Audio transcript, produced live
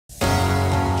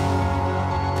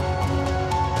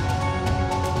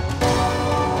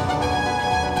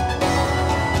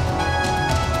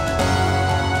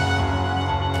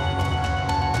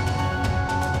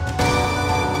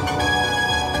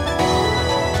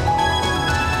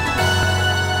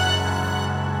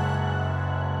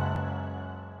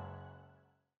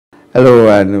Hello,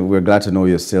 and we're glad to know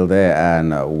you're still there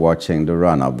and watching the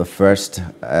run of the first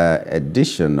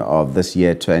edition of this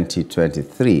year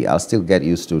 2023. I'll still get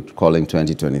used to calling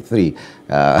 2023.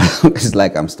 It's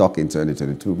like I'm stuck in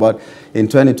 2022. But in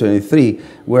 2023,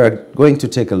 we're going to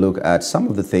take a look at some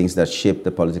of the things that shaped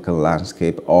the political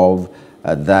landscape of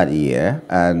that year,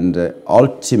 and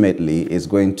ultimately is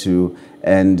going to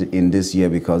end in this year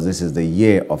because this is the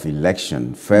year of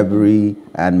election. February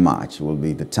and March will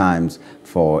be the times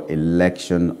for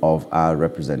election of our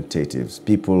representatives,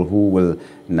 people who will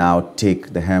now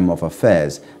take the helm of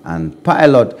affairs and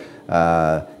pilot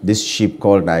this ship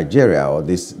called Nigeria, or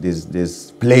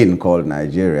this plane called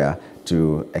Nigeria,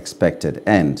 to expected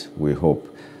end, we hope.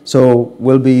 So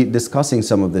we'll be discussing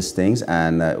some of these things,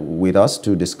 and with us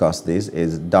to discuss this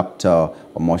is Dr.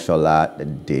 Omoshola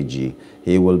Deji.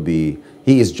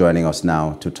 He is joining us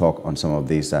now to talk on some of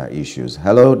these issues.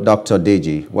 Hello, Dr.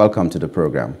 Deji. Welcome to the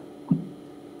program.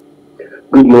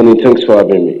 Good morning. Thanks for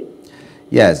having me.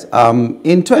 Yes.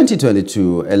 In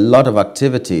 2022, a lot of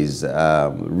activities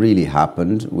really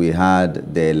happened. We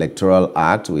had the Electoral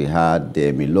Act, we had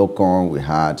the Emilokan, we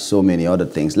had so many other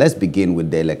things. Let's begin with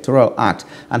the Electoral Act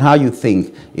and how you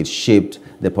think it shaped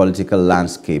the political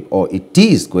landscape, or it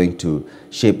is going to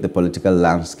shape the political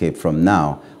landscape from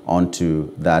now on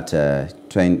to that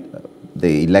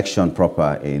the election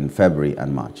proper in February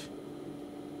and March.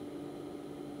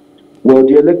 Well,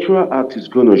 the Electoral Act is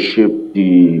going to shape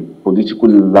the political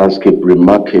landscape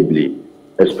remarkably,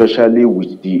 especially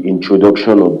with the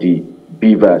introduction of the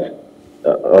BVAS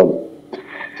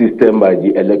system by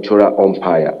the electoral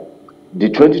umpire. The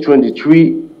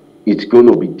 2023, it's going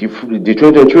to be different. The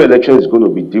 2023 election is going to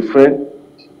be different.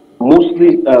 Most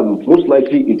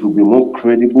likely, it will be more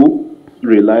credible,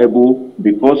 reliable,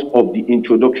 because of the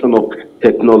introduction of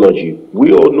technology.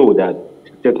 We all know that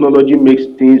technology makes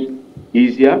things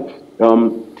easier.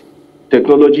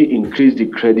 Technology increased the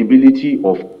credibility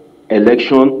of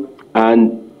election,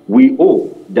 and we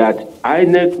hope that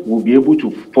INEC will be able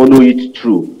to follow it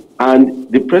through.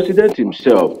 And the president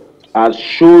himself has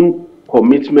shown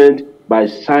commitment by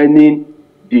signing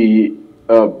the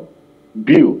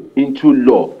bill into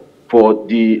law for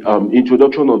the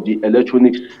introduction of the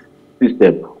electronic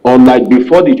system. Unlike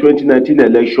before the 2019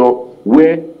 election,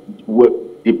 where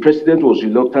the president was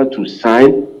reluctant to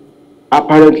sign,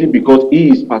 apparently because he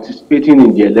is participating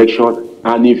in the election,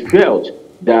 and he felt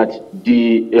that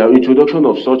the introduction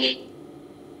of such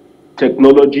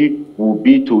technology will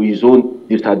be to his own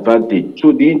disadvantage.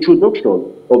 So the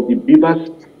introduction of the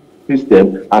BVAS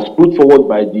system, as put forward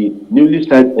by the newly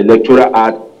signed Electoral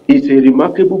Act, is a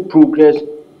remarkable progress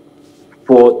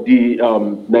for the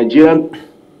Nigerian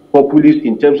populace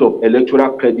in terms of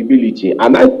electoral credibility.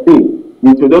 And I think the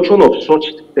introduction of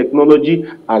such technology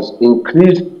has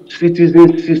increased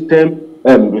citizen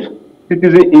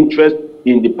interest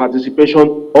in the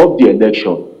participation of the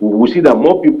election. We will see that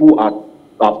more people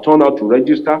have turned out to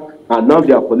register, and now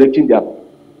they are collecting their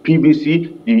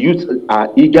PVC. The youth are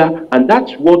eager, and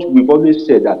that's what we've always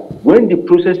said, that when the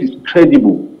process is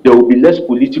credible, there will be less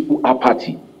political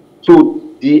apathy. So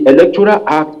the Electoral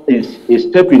Act is a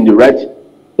step in the right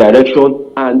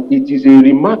direction, and it is a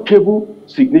remarkable,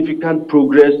 significant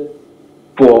progress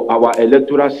for our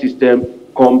electoral system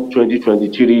come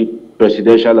 2023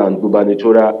 presidential and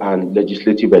gubernatorial and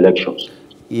legislative elections.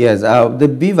 Yes, the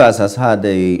BVAS has had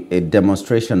a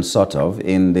demonstration sort of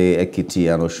in the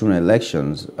Ekiti and Osun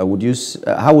elections.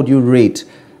 How would you rate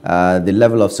the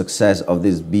level of success of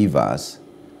this BVAS?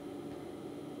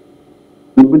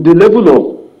 The level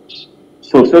of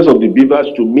success of the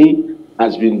BVAS, to me,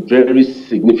 has been very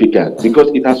significant because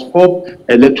it has stopped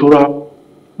electoral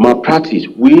malpractice.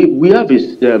 We have a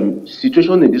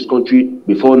situation in this country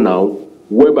before now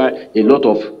whereby a lot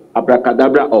of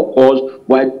abracadabra occurs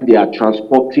while they are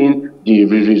transporting the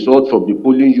result from the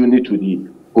polling unit to the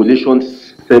collation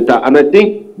center. And I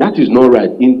think that is not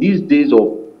right. In these days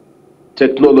of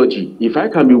technology, if I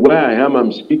can be where I am,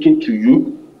 I'm speaking to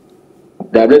you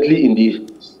directly in the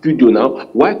studio now,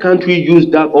 why can't we use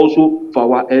that also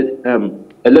for our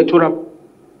electoral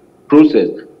process?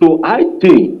 So I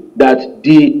think that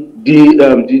the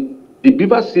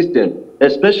BVAS system,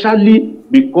 especially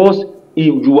because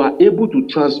if you are able to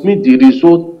transmit the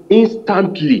result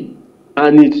instantly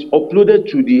and it's uploaded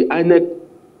to the INEC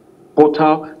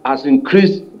portal, has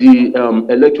increased the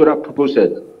electoral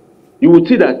process. You will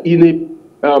see that in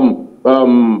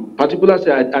a particular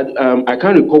side, I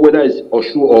can't recall whether it's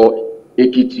Osun or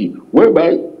Ekiti,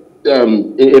 whereby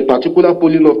a particular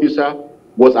polling officer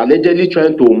was allegedly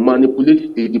trying to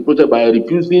manipulate the process by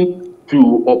refusing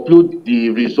to upload the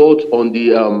results on the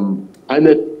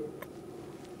INEC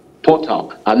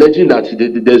portal alleging that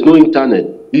there's no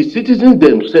internet. The citizens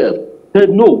themselves said,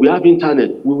 no, we have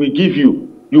internet, we will give you,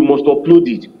 you must upload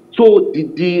it. So the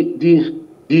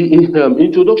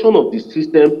introduction of the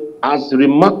system has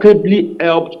remarkably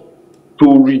helped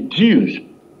to reduce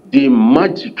the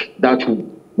magic that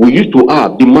we used to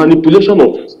have, the manipulation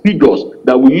of figures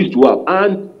that we used to have,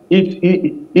 and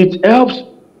it helps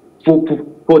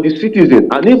for the citizen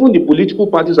and even the political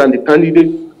parties and the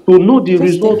candidates to know the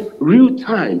result real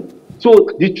time. So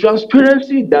the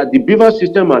transparency that the beaver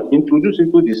system has introduced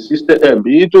into the system,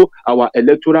 into our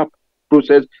electoral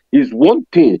process, is one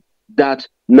thing that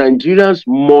Nigerians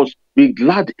must be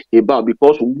glad about,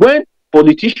 because when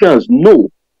politicians know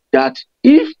that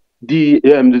if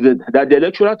that the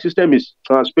electoral system is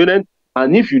transparent,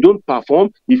 and if you don't perform,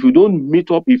 if you don't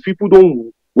meet up, if people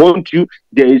don't want you,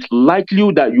 there is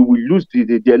likelihood that you will lose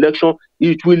the election.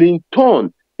 It will in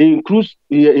turn increase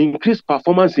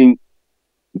performance in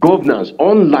governance,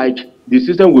 unlike the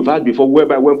system we've had before,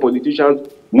 whereby when politicians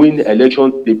win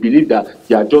elections, they believe that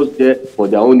they are just there for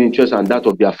their own interest and that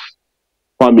of their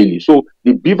family. So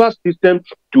the beaver system,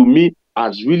 to me,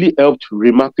 has really helped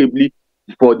remarkably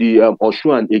for the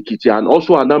Osun and Ekiti and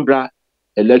also Anambra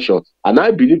election. And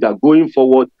I believe that going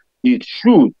forward, it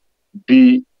should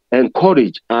be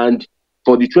encouraged. And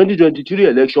for the 2023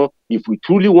 election, if we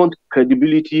truly want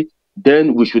credibility,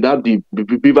 then we should have the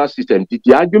beaver system.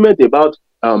 The argument about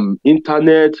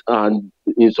internet and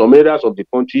in some areas of the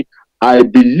country, I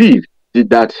believe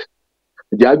that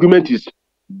the argument is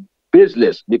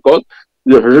baseless, because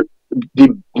the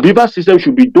beaver system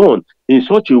should be done in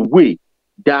such a way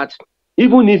that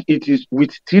even if it is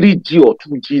with 3G or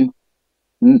 2G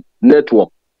network,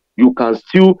 you can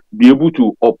still be able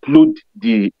to upload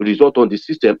the result on the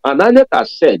system. And INEC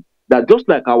has said that just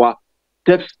like our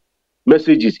text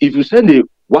messages, if you send a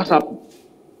WhatsApp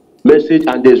message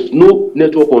and there's no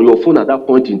network on your phone at that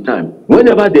point in time,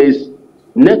 whenever there is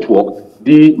network,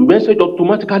 the message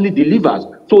automatically delivers.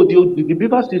 So the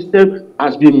beaver system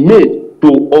has been made to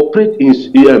operate in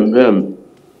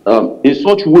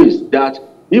such ways that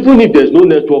even if there's no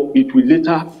network, it will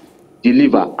later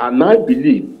deliver. And I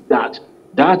believe that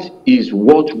that is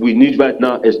what we need right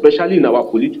now, especially in our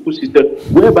political system,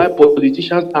 whereby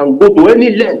politicians can go to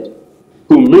any length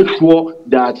to make sure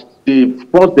that they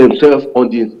force themselves on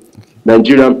the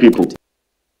Nigerian people.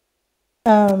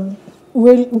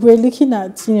 We're looking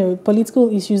at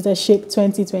political issues that shape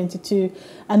 2022,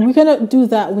 and we cannot do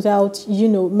that without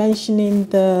mentioning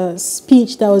the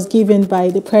speech that was given by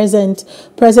the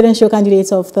presidential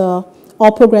candidate of the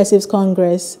All Progressives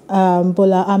Congress,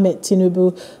 Bola Ahmed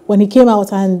Tinubu, when he came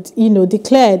out and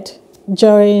declared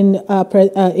during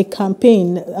a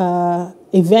campaign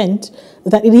event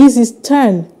that it is his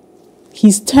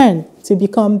turn to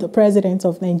become the president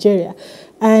of Nigeria.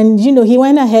 And he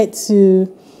went ahead to,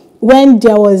 when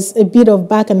there was a bit of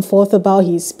back and forth about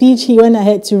his speech, he went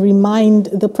ahead to remind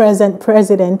the present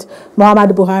president,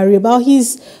 Muhammadu Buhari, about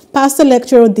his past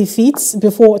electoral defeats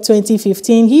before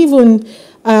 2015. He even,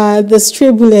 the stray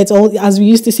bullet, or as we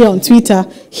used to say on Twitter,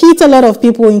 hit a lot of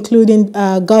people, including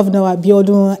Governor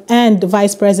Abiodun and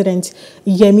Vice President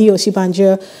Yemi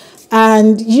Osinbajo.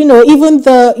 And, even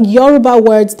the Yoruba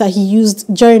words that he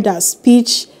used during that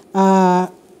speech,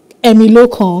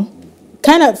 Emilokan,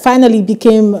 kind of finally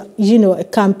became, a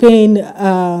campaign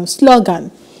slogan.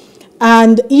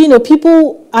 And,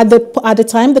 people at the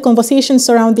time, the conversation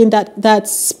surrounding that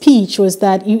speech was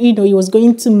that, he was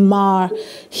going to mar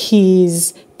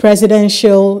his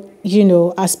presidential,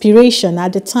 aspiration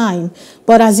at the time.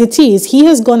 But as it is, he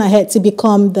has gone ahead to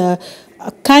become the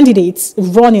candidates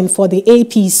running for the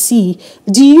APC.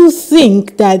 Do you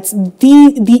think that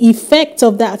the effects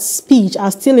of that speech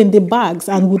are still in the bags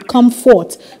and would come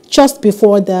forth just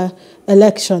before the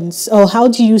elections? Or how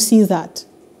do you see that?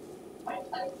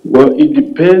 Well, it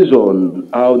depends on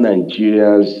how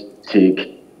Nigerians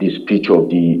take the speech of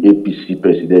the APC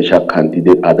presidential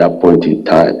candidate at that point in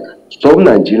time. Some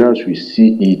Nigerians will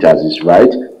see it as is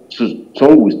right. So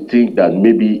some will think that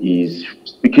maybe he's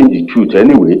speaking the truth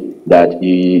anyway, that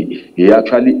he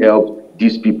actually helped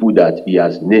these people that he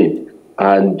has named.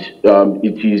 And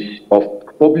it is of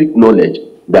public knowledge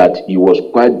that he was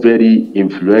quite very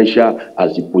influential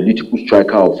as the political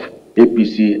striker of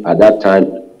APC at that time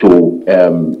to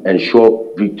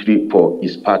ensure victory for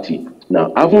his party.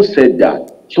 Now, having said that,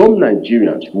 some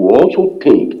Nigerians will also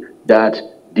think that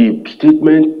the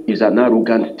statement is an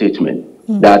arrogant statement,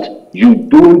 that you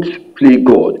don't play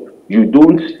God, you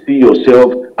don't see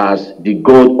yourself as the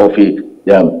God of a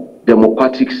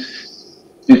democratic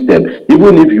system,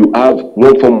 even if you have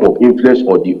one form of influence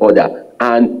or the other,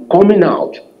 and coming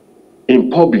out in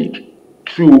public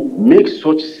to make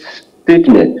such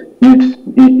statement,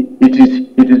 it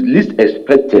is least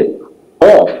expected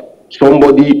of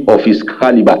somebody of his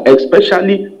caliber,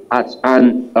 especially at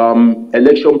an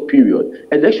election period.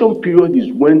 Election period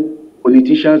is when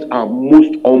politicians are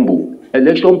most humble.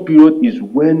 Election period is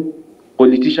when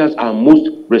politicians are most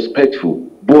respectful.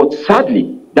 But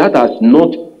sadly, that has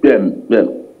not been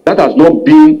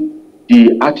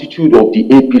the attitude of the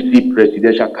APC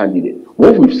presidential candidate.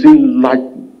 What we've seen like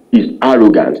is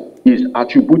arrogance, is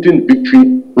attributing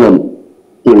victory to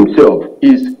himself,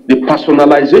 is the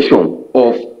personalization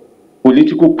of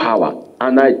political power.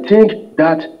 And I think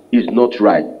that is not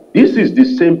right. This is the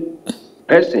same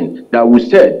person that we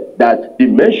said that the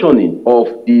mentioning of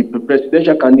the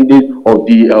presidential candidate of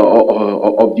the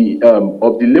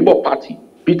Labour Party,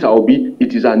 Peter Obi,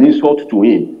 it is an insult to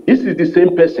him. This is the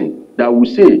same person that will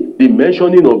say the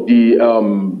mentioning of the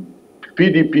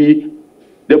PDP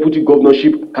deputy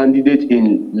governorship candidate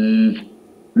in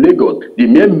Lagos, the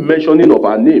mere mentioning of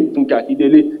her name, Funke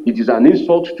Akindele, it is an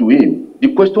insult to him.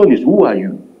 The question is, who are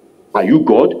you? Are you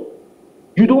God?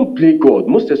 You don't play God,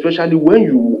 most especially when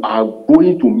you are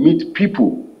going to meet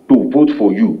people to vote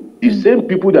for you. The same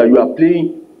people that you are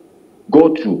playing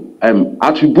God to,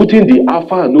 attributing the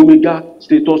Alpha and Omega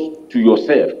status to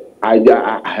yourself. And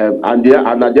at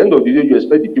the end of the day, you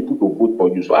expect the people to vote for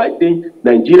you. So I think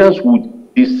Nigerians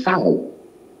would decide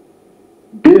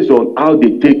based on how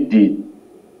they take the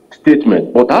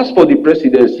statement. But as for the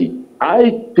presidency,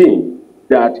 I think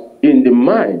that in the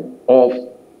mind of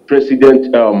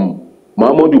President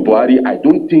Muhammadu Buhari, I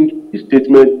don't think the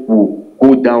statement will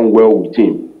go down well with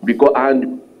him.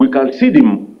 And we can see the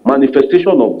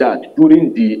manifestation of that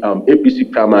during the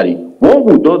APC primary. One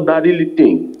would ordinarily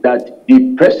think that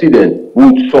the president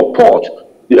would support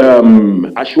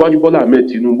Asiwaju Bola Ahmed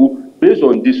Tinubu based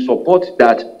on the support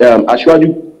that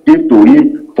Asiwaju gave to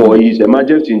him for his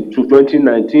emergence in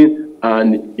 2019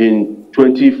 and in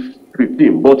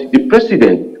 2015. But the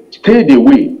president stayed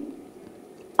away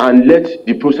and let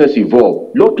the process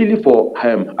evolve. Luckily for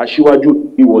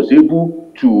Asiwaju, he was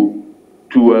able to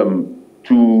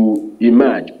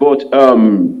emerge. But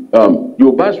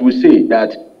Yorubas will say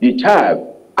that the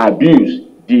child abused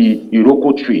the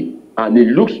Iroko tree, and he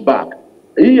looks back.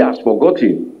 He has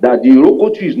forgotten that the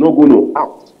Iroko tree is not going to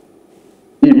act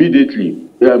immediately.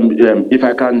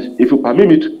 If you permit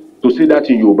me to say that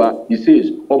in Yoruba, he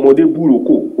says, "Omode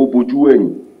buroko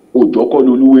oboju ojoko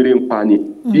loluwere npani."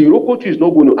 The Iroko tree is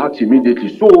not going to act immediately.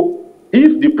 So,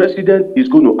 if the president is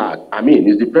going to act,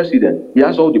 he's the president, he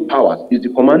has all the powers, he's the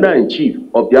commander-in-chief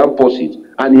of the armed forces,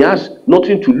 and he has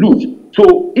nothing to lose.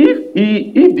 So if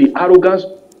the arrogance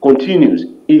continues,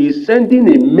 he is sending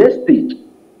a message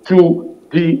to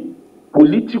the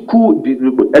political,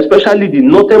 especially the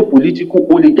northern political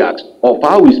oligarchs, of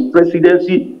how his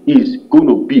presidency is going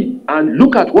to be. And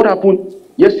look at what happened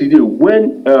yesterday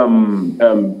when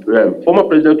former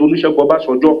President Olusegun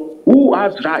Obasanjo, who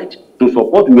has right to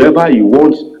support whoever he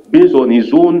wants based on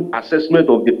his own assessment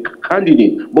of the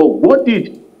candidate. But what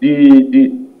did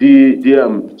the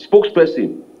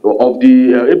spokesperson of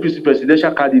the APC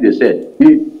presidential candidate say?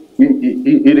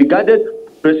 He regarded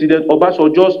President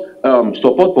Obasanjo's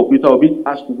support for Peter Obi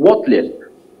as worthless.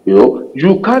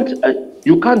 You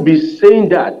can't be saying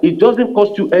that. It doesn't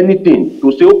cost you anything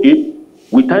to say, okay,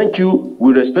 we thank you,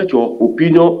 we respect your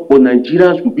opinion, but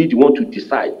Nigerians will be the one to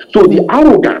decide. So the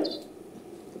arrogance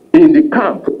in the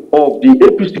camp of the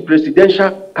APC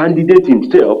presidential candidate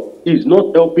himself is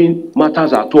not helping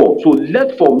matters at all. So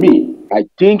for me, I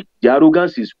think the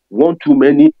arrogance is one too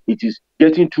many, it is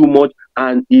getting too much,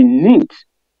 and he needs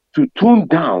to tune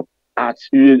down at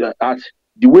the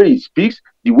way he speaks,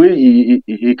 the way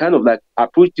he kind of like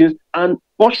approaches things, and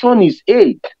caution his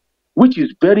aid, which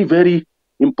is very, very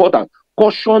important.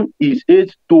 Caution his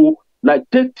aid to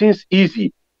take things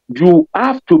easy. You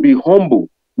have to be humble.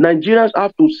 Nigerians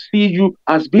have to see you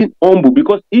as being humble,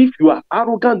 because if you are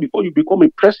arrogant before you become a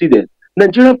president,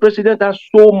 Nigerian president has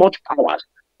so much powers.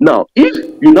 Now, if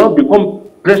you now become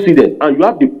president and you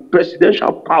have the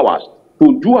presidential powers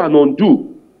to do and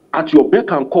undo at your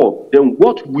beck and call, then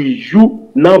what will you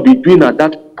now be doing at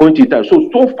that point in time? So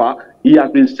far, he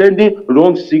has been sending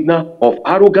wrong signal of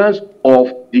arrogance,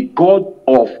 of the god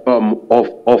of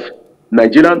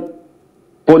Nigerian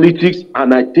politics,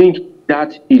 and I think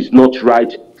that is not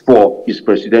right for his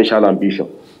presidential ambition.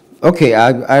 Okay,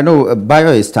 I know Bayo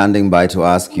is standing by to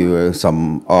ask you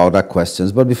some other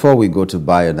questions, but before we go to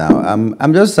Bayo now,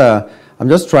 I'm just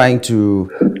trying to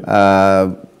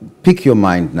pick your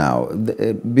mind now.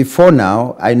 Before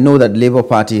now, I know that Labour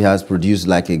Party has produced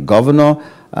like a governor,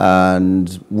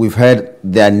 and we've heard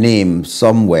their name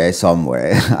somewhere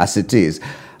as it is.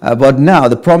 But now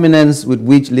the prominence with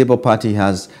which Labour Party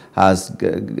has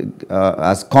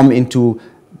come into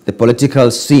the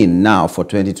political scene now for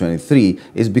 2023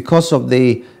 is because of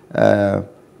the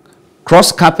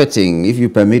cross-carpeting, if you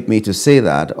permit me to say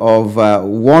that, of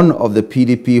one of the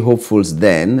PDP hopefuls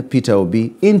then, Peter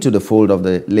Obi, into the fold of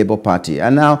the Labour Party.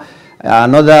 And now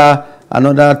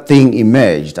another thing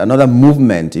emerged, another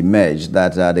movement emerged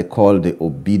that they call the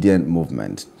Obedient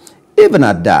movement. Even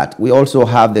at that, we also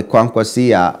have the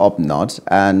Kwankwasia up north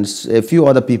and a few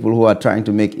other people who are trying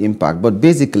to make impact. But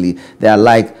basically, they are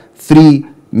like three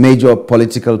major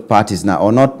political parties now,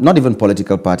 or not even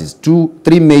political parties,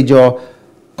 three major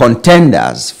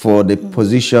contenders for the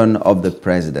position of the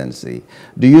presidency.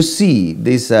 Do you see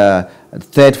this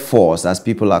third force, as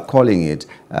people are calling it,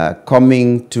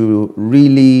 coming to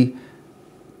really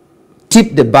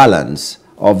tip the balance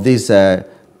of these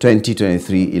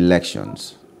 2023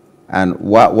 elections? And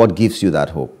what gives you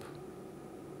that hope?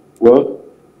 Well,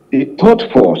 the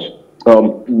third force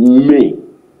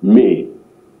may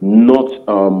not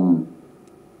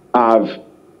have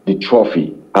the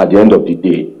trophy at the end of the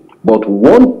day. But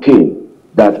one thing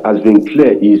that has been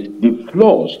clear is the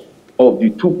flaws of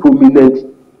the two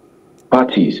prominent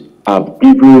parties have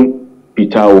given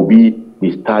Peter Obi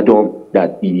the stardom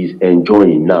that he is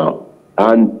enjoying now.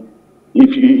 And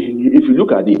if you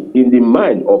look at it, in the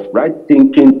mind of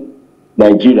right-thinking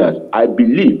Nigerians, I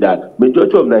believe that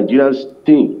majority of Nigerians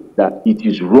think that it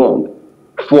is wrong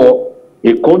for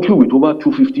a country with over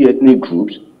 250 ethnic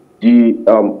groups. The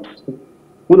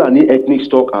Fulani ethnic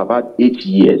stock have had 8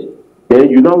 years. Then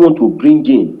you now want to bring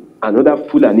in another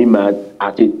Fulani man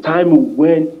at a time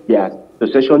when there are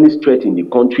secessionist threat in the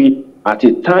country, at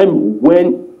a time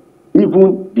when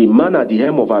even the man at the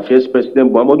helm of affairs,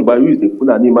 President Muhammadu Buhari, who is a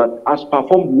Fulani man, has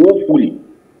performed woefully.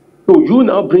 So you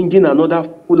now bring in another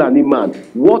Fulani man.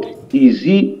 What is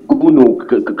he going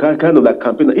to kind of like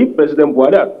campaign? If President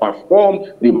Buhari has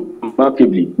performed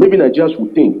remarkably, maybe Nigerians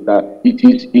would think that it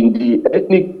is in the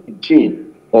ethnic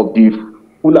chain of the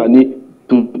Fulani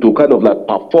to kind of like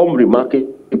perform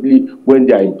remarkably when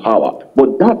they are in power.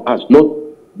 But that has not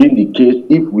been the case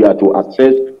if we are to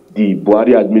assess the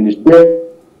Buhari administration.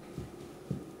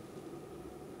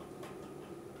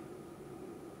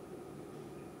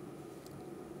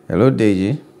 Hello,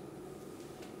 Deji.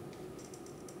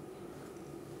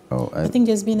 Oh, I think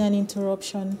there's been an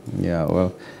interruption. Yeah,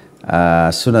 well,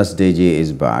 as soon as Deji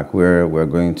is back, we're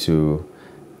going to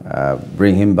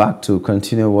bring him back to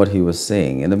continue what he was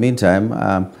saying. In the meantime,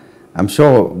 I'm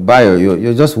sure, Bayo,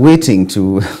 you're just waiting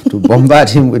to bombard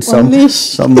him with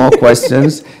some more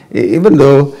questions, even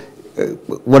though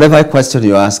whatever question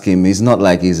you ask him, it's not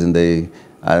like he's in the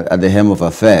at the helm of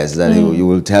affairs that you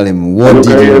will tell him what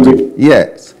did you do.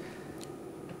 Yes.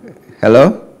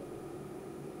 Hello?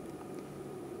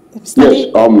 Yes.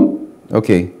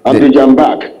 Okay. I'm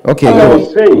back. Okay. As I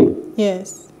was saying.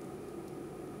 Yes.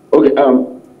 Okay.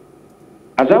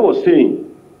 As I was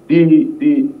saying,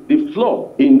 the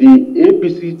flaw in the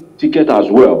APC ticket as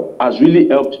well has really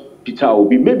helped Peter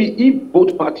Obi. Maybe if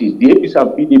both parties, the APC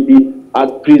and PDP,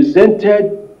 had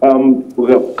presented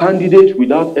candidates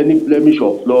without any blemish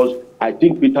or flaws, I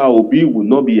think Peter Obi will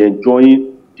not be enjoying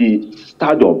the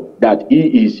stardom that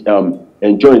he is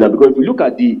enjoying now. Because if you look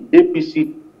at the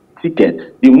APC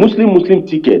ticket, the Muslim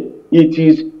ticket, it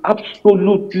is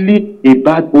absolutely a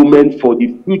bad omen for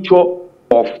the future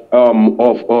of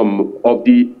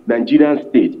the Nigerian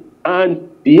state. And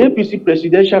the APC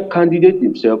presidential candidate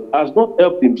himself has not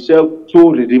helped himself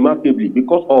so remarkably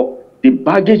because of the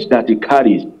baggage that he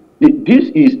carries. This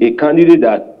is a candidate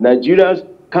that Nigerians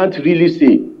can't really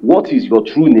say what is your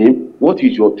true name, what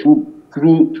is your true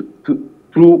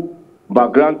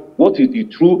background, what is the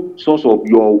true source of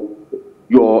your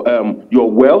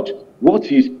wealth,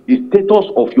 what is the status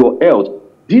of your health.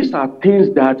 These are things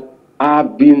that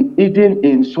have been hidden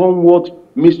in somewhat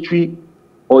mystery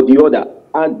or the other,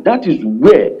 and that is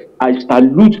where I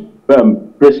salute former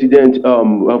President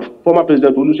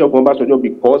Olusegun Obasanjo,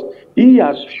 because he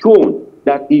has shown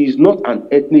that he is not an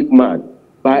ethnic man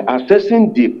by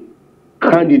assessing the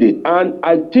candidate. And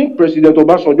I think President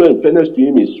Obasanjo, in fairness to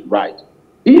him, is right.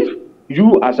 If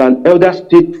you as an elder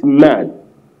statesman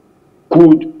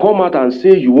could come out and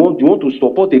say you want to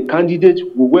support a candidate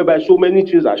whereby so many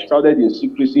things are shrouded in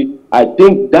secrecy, I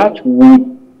think that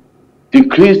would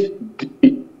decrease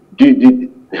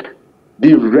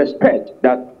the respect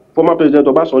that former President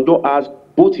Obasanjo has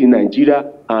both in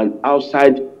Nigeria and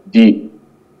outside the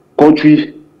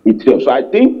country itself. So I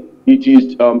think it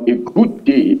is a good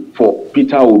day for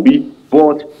Peter Obi,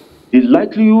 but the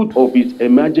likelihood of his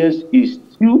emergence is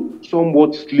still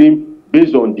somewhat slim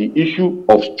based on the issue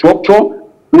of structure,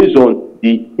 based on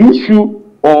the issue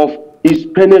of his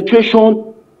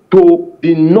penetration to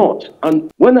the north.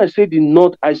 And when I say the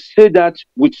north, I say that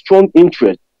with strong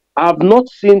interest. I have not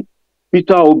seen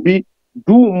Peter Obi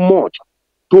do much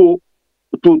to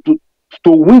to to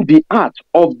to win the heart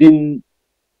of the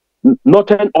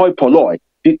northern oil polloi,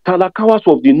 the Talakawas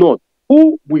of the north,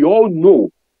 who we all know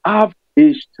have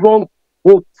a strong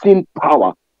voting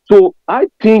power. So I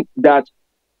think that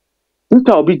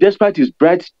Peter Obi, despite his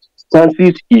bright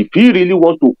chances, if he really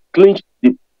wants to clinch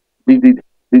the, the,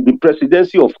 the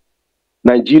presidency of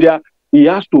Nigeria, he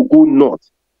has to go north.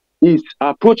 His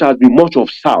approach has been much of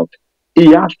south.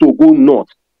 He has to go north.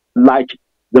 Like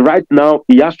right now,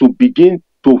 he has to begin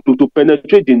to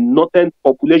penetrate the northern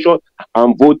population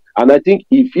and vote. And I think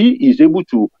if he is able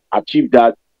to achieve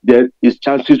that, then his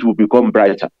chances will become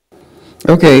brighter.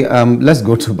 Okay, let's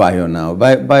go to Bayo now.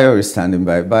 Bayo is standing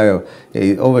by. Bayo,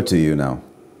 over to you now.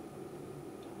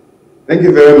 Thank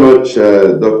you very much,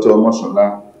 Dr.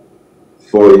 Omoshola,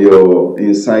 for your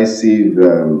incisive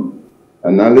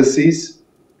analysis.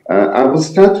 I will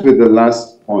start with the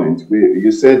last point.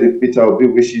 You said if Peter Obi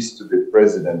wishes to be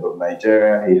president of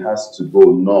Nigeria, he has to go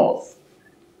north.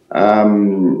 There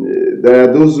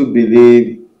are those who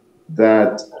believe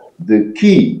that the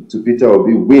key to Peter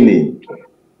Obi winning,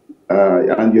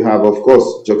 and you have, of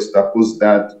course, juxtaposed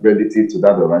that relative to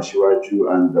that of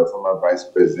Ashiwaju and the former Vice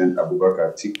President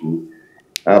Abubakar Atiku.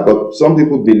 But some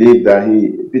people believe that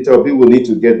Peter Obi will need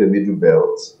to get the middle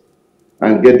belt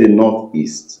and get the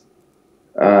northeast.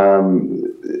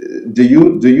 Do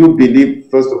you believe,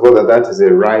 first of all, that that is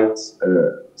a right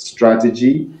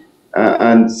strategy?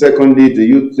 And secondly, do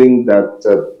you think that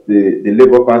the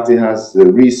Labour Party has the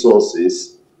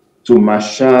resources to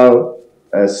marshal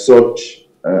such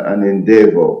an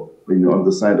endeavor, on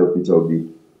the side of Peter Obi?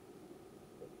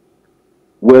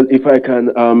 Well, if I can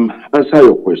answer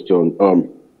your question,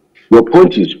 your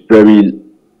point is very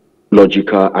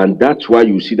logical, and that's why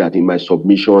you see that in my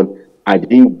submission, I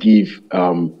didn't give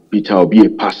Peter Obi a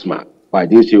pass mark. I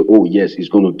didn't say, oh, yes, he's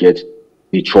going to get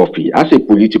the trophy. As a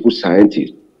political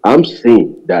scientist, I'm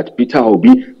saying that Peter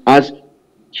Obi has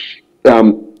a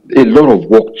lot of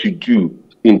work to do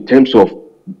in terms of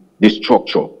the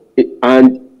structure.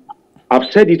 And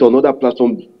I've said it on other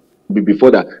platforms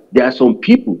before that there are some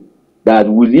people that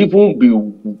will even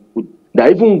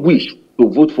wish to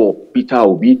vote for Peter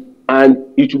Obi, and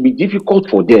it will be difficult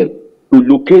for them to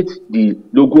locate the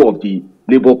logo of the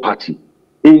Labour Party.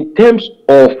 In terms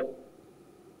of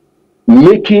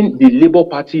making the Labour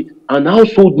Party an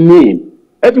household name,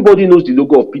 everybody knows the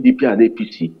logo of PDP and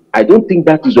APC. I don't think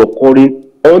that is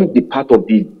occurring on the part of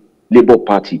the Labour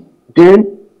Party.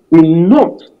 Then, in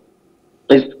North,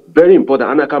 it's very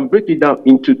important, and I can break it down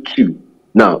into two.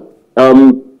 Now,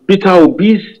 Peter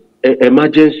Obi's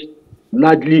emergence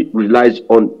largely relies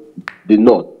on the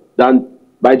North. Then,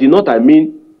 by the North, I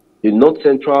mean the North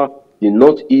Central, the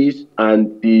Northeast,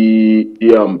 and the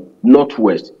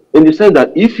Northwest. In the sense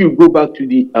that if you go back to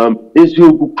the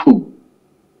Eziogu coup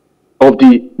of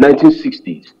the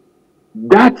 1960s,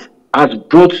 that has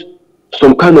brought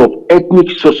some kind of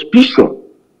ethnic suspicion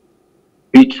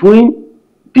between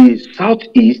the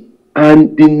Southeast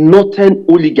and the Northern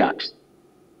oligarchs.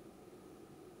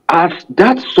 Has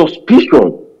that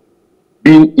suspicion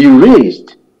been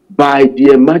erased by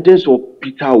the emergence of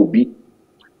Peter Obi?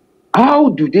 How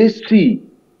do they see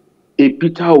a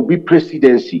Peter Obi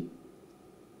presidency?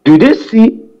 Do they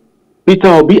see Peter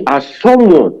Obi as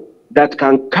someone that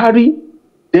can carry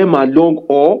them along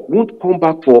or won't come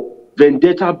back for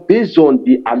vendetta based on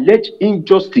the alleged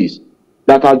injustice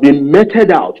that has been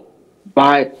meted out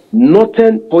by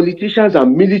northern politicians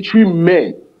and military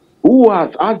men who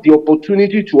have had the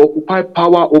opportunity to occupy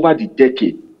power over the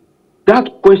decade?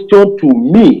 That question, to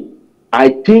me, I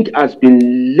think has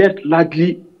been left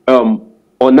largely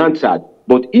unanswered.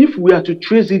 But if we are to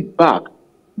trace it back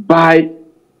by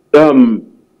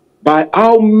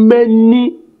how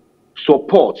many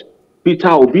support Peter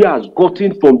Obi has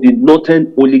gotten from the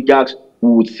northern oligarchs, we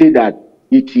would say that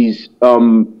it is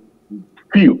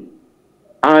few.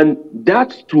 And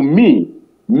that, to me,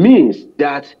 means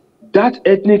that that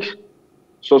ethnic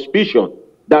suspicion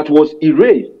that was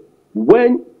erased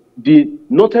when the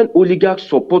northern oligarchs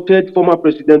supported former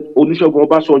President Olusegun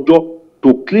Obasanjo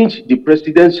to clinch the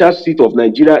presidential seat of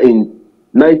Nigeria in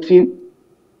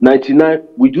 1999.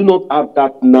 We do not have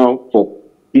that now for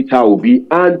Peter Obi.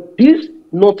 And these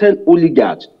northern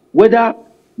oligarchs, whether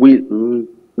we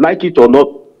like it or not,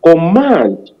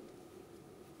 command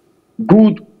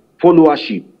good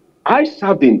followership. I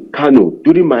served in Kano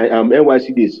during my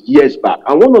NYC days years back,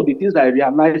 and one of the things I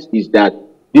realized is that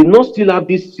they not still have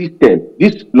this system,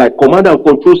 this like command and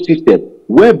control system,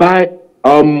 whereby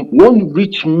one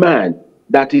rich man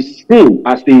that is seen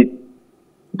as a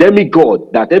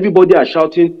demigod that everybody are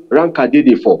shouting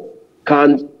Rankadede for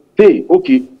can say,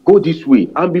 okay, go this way.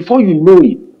 And before you know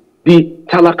it, the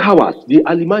Talakawas, the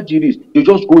Alimajiris, they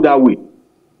just go that way.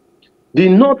 The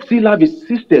North still have a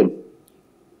system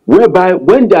whereby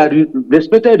when their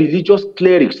respected religious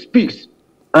cleric speaks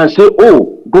and say,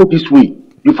 oh, go this way,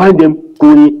 you find them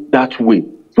going that way.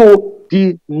 So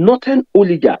the northern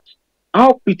oligarchs,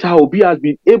 how Peter Obi has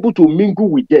been able to mingle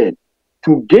with them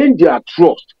to gain their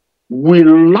trust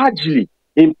will largely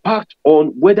impact on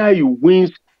whether he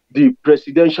wins the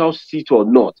presidential seat or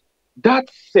not. That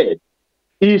said,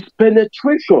 his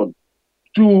penetration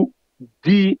to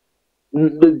the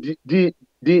the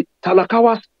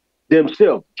Talakawas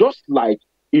themselves, just like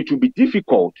it will be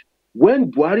difficult when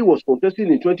Buhari was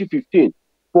contesting in 2015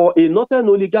 for a northern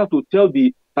oligarch to tell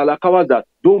the Talakawas that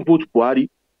don't vote Buhari,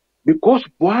 because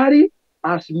Buhari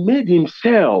has made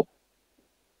himself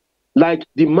like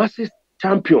the masses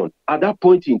champion at that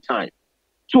point in time.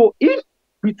 So if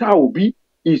Peter Obi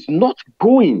is not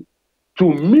going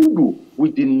to mingle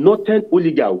with the northern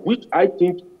oligarch, which I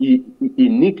think he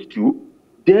needs to,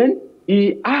 then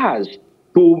he has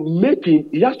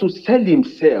to sell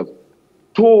himself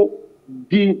to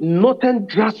the northern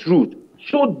grassroots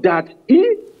so that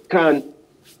he can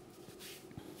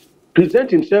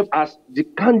present himself as the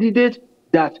candidate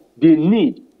that they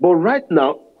need. But right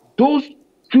now, those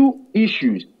two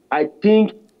issues, I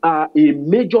think, are a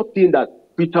major thing that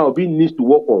Peter Obi needs to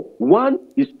work on. One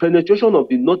is penetration of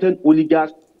the northern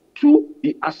oligarchs. Two,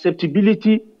 the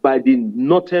acceptability by the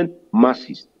northern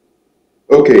masses.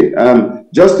 Okay,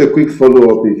 just a quick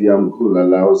follow-up, if Yamkul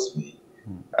allows me.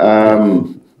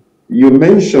 You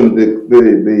mentioned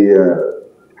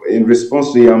in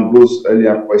response to Yambu's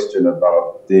earlier question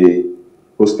about the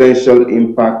potential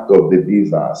impact of the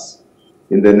BVAS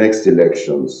in the next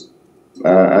elections.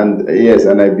 And yes,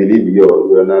 and I believe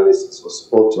your analysis was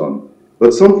spot on.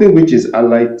 But something which is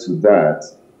allied to that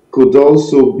could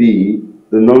also be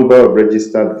the number of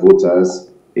registered voters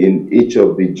in each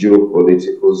of the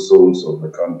geopolitical zones of the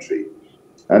country.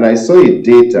 And I saw a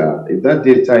data, if that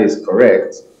data is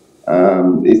correct,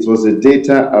 it was a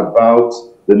data about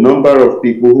the number of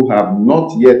people who have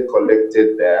not yet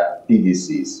collected their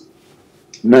PVCs.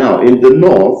 Now, in the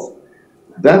north,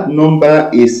 that number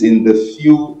is in the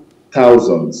few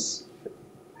thousands.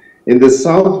 In the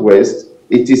southwest,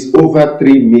 it is over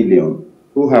 3 million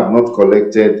who have not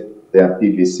collected their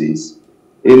PVCs.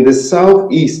 In the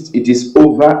southeast, it is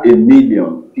over 1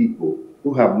 million people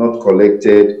who have not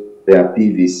collected their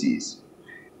PVCs.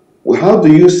 How do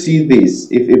you see this,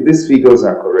 if these figures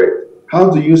are correct? How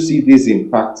do you see this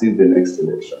impacting the next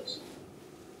elections?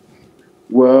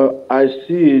 Well, I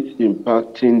see it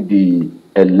impacting the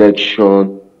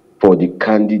election for the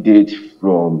candidates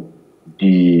from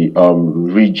the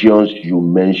regions you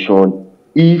mentioned,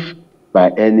 if by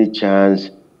any chance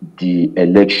the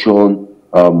election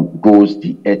goes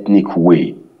the ethnic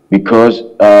way. Because,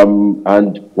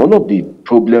 and one of the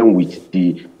problem with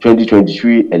the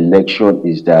 2023 election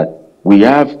is that we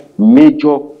have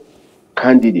major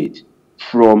candidates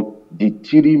from the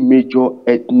three major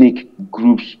ethnic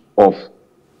groups of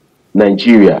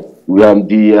Nigeria. We have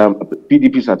the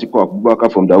PDP's Atiku Abubakar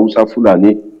from the Hausa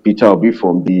Fulani, Peter Obi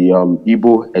from the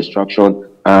Igbo extraction,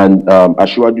 and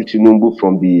Asiwaju Tinubu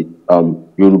from the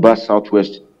Yoruba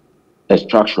Southwest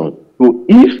extraction. So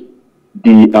if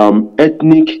the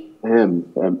ethnic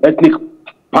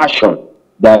passion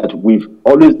that we've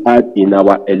always had in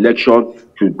our election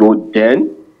should go,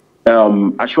 then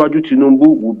Asiwaju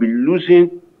Tinubu will be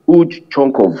losing huge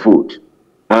chunk of vote,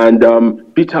 and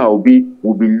Peter Obi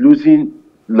will be losing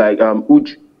like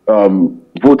huge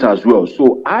vote as well.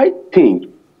 So I think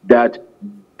that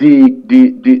the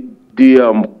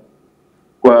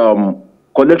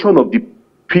collection of the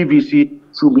PVC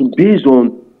should be based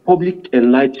on public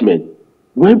enlightenment.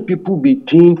 When people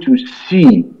begin to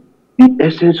see the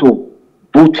essence of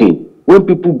voting, when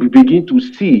people begin to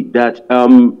see that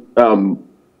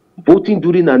voting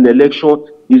during an election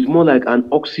is more like an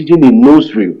oxygen in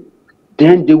nostril,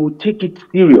 then they would take it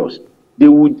serious. They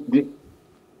would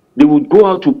go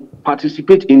out to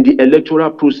participate in the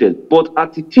electoral process. But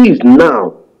as it is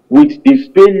now, with the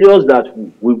failures that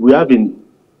we have in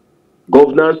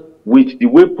governance, with the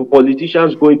way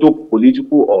politicians go into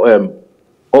political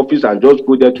office and just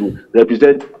go there to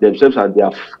represent themselves and their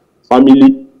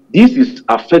family, this is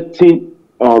affecting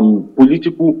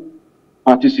political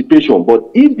participation. But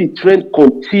if the trend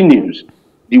continues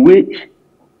the way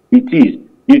it is,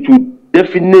 it will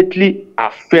definitely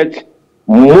affect,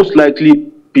 most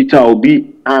likely, Peter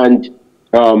Obi and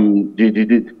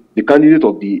the candidate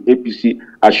of the APC,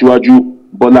 Asiwaju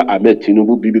Bola Ahmed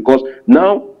Tinubu, because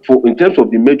now, in terms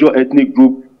of the major ethnic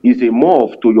group, is a more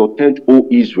of to your tent, O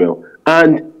Israel.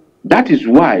 And that is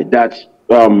why that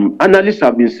analysts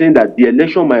have been saying that the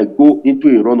election might go into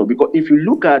a runoff. Because if you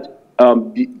look at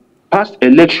the past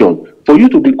election, for you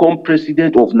to become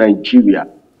president of Nigeria,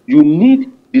 you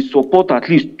need the support at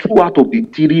least 2 out of the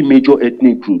 3 major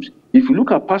ethnic groups. If you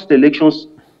look at past elections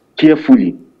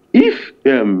carefully, if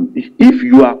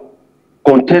you are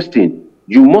contesting,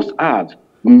 you must have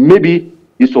maybe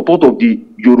the support of the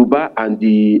Yoruba and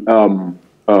the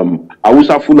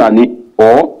Hausa Fulani,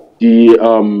 or the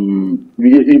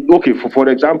okay, for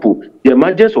example, the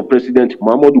emergence of President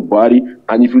Muhammadu Buhari,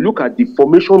 and if you look at the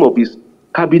formation of his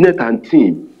cabinet and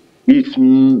team, it's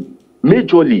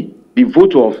majorly the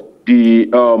vote of the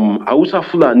Hausa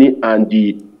Fulani and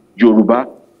the Yoruba.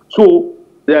 So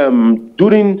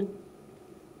during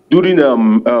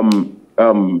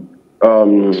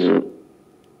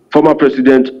former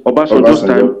President Obasanjo's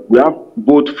time, we have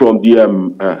both from the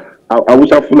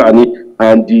Hausa Fulani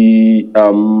and the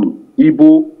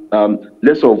Igbo,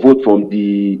 lesser vote from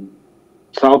the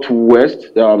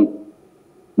Southwest,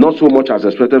 not so much as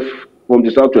expected from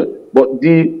the Southwest. But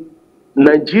the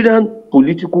Nigerian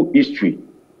political history,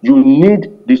 you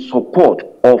need the support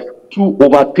of 2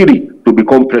 over 3 to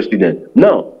become president.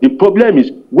 Now, the problem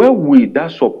is, where will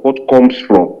that support comes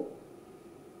from?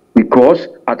 Because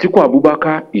Atiku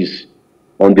Abubakar is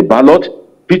on the ballot,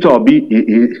 Peter Obi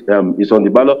is on the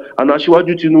ballot, and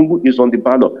Asiwaju Tinubu is on the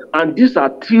ballot. And these are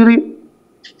 3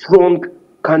 strong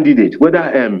candidates, whether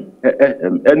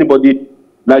anybody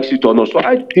likes it or not. So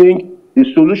I think the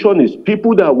solution is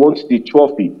people that want the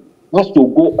trophy has to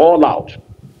go all out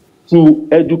to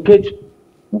educate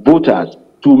voters,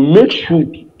 to make sure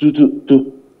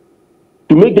to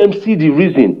make them see the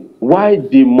reason why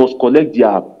they must collect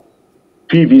their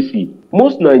PVC.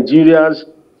 Most Nigerians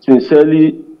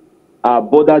sincerely are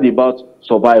bothered about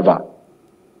survival.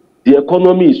 The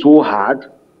economy is so hard,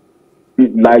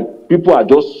 like people are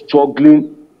just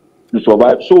struggling to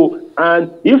survive. So,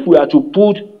 and if we are to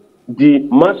put the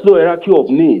Maslow hierarchy of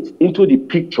needs into the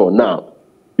picture now,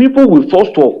 people will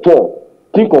first of all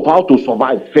think of how to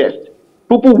survive first.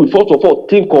 People will first of all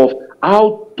think of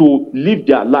how to live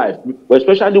their life,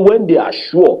 especially when they are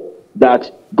sure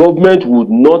that government would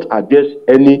not address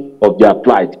any of their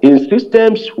plight. In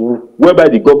systems whereby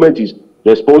the government is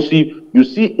responsive, you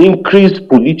see increased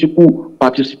political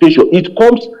participation. It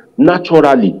comes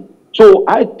naturally. So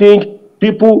I think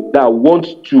people that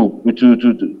want to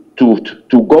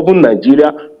govern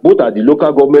Nigeria, both at the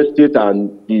local government, state, and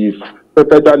the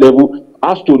federal level,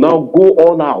 has to now go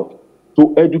all out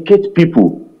to educate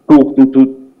people,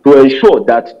 to ensure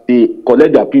that they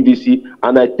collect their PVC.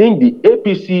 And I think the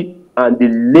APC and the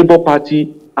Labour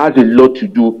Party has a lot to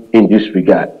do in this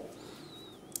regard.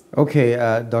 Okay,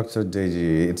 Dr.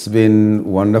 Deji, it's been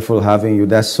wonderful having you.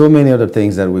 There's so many other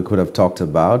things that we could have talked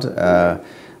about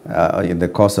in the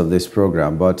course of this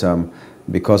program, but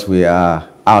because we are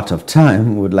out of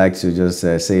time, we'd like to just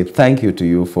say thank you to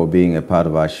you for being a part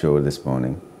of our show this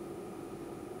morning.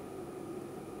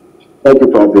 Thank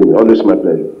you for having me. Always my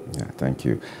pleasure. Yeah, thank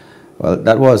you. Well,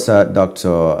 that was Dr.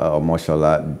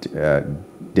 Omoshola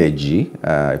Deji,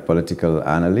 a political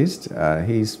analyst.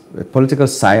 He's a political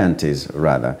scientist,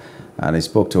 rather, and he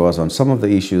spoke to us on some of the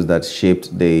issues that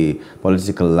shaped the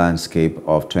political landscape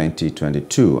of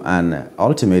 2022. And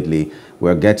ultimately,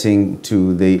 we're getting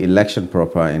to the election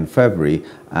proper in February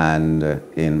and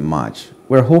in March.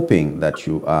 We're hoping that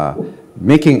you are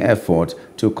making effort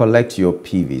to collect your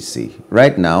PVC.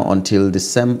 Right now, until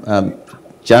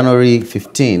January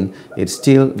 15, it's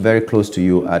still very close to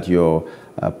you at your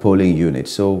polling unit.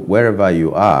 So wherever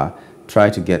you are, try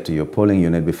to get to your polling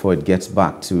unit before it gets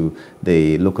back to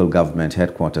the local government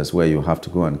headquarters, where you have to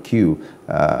go and queue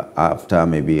after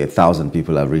maybe 1,000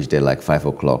 people have reached there like 5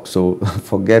 o'clock. So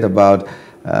forget about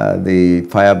the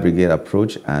fire brigade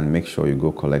approach and make sure you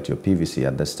go collect your PVC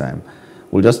at this time.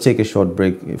 We'll just take a short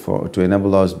break to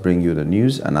enable us bring you the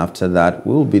news, and after that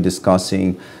we'll be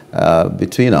discussing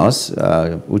between us,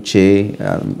 Uche,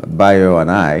 Bayo and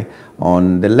I,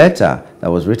 on the letter that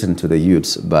was written to the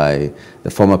youths by the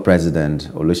former president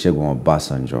Olusegun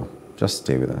Obasanjo. Just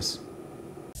stay with us.